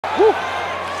Woo.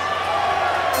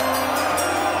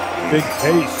 Big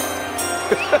pace.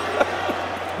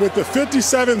 With the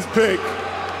 57th pick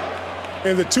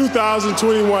in the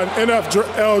 2021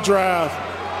 NFL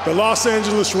Draft, the Los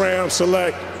Angeles Rams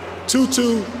select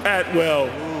Tutu Atwell,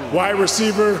 wide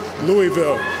receiver,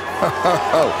 Louisville.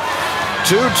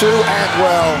 Tutu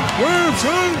Atwell.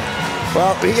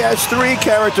 Well, he has three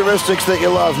characteristics that you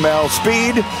love, Mel.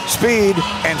 Speed, speed,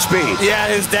 and speed. Yeah,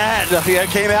 his dad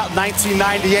came out in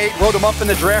 1998, wrote him up in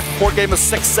the draft report, gave him a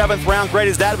 6th, 7th round grade.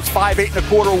 His dad was 5'8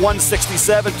 1/4",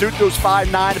 167. Tutu was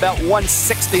 5'9", about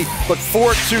 160, but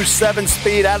 4.27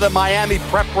 speed out of the Miami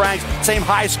prep ranks. Same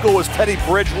high school as Teddy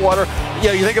Bridgewater. You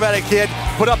know, you think about a kid,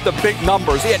 put up the big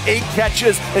numbers. He had 8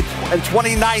 catches in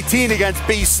 2019 against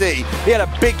BC. He had a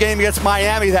big game against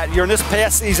Miami that year. In this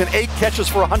past season, 8 catches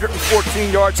for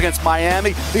 114 yards against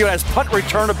Miami. He has punt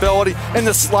return ability in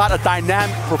the slot, a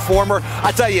dynamic performer.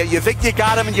 I tell you, you think you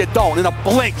got him and you don't. In a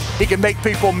blink, he can make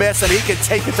people miss, and he can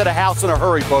take it to the house in a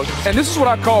hurry, folks. And this is what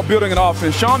I call building an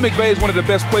offense. Sean McVay is one of the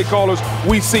best play callers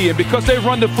we see, and because they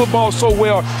run the football so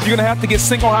well, you're going to have to get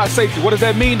single high safety. What does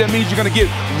that mean? That means you're going to get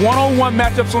one-on-one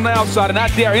matchups on the outside, and I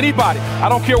dare anybody, I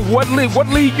don't care what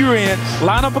league you're in,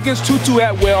 line up against Tutu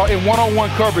Atwell in one-on-one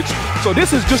coverage. So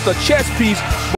this is just a chess piece.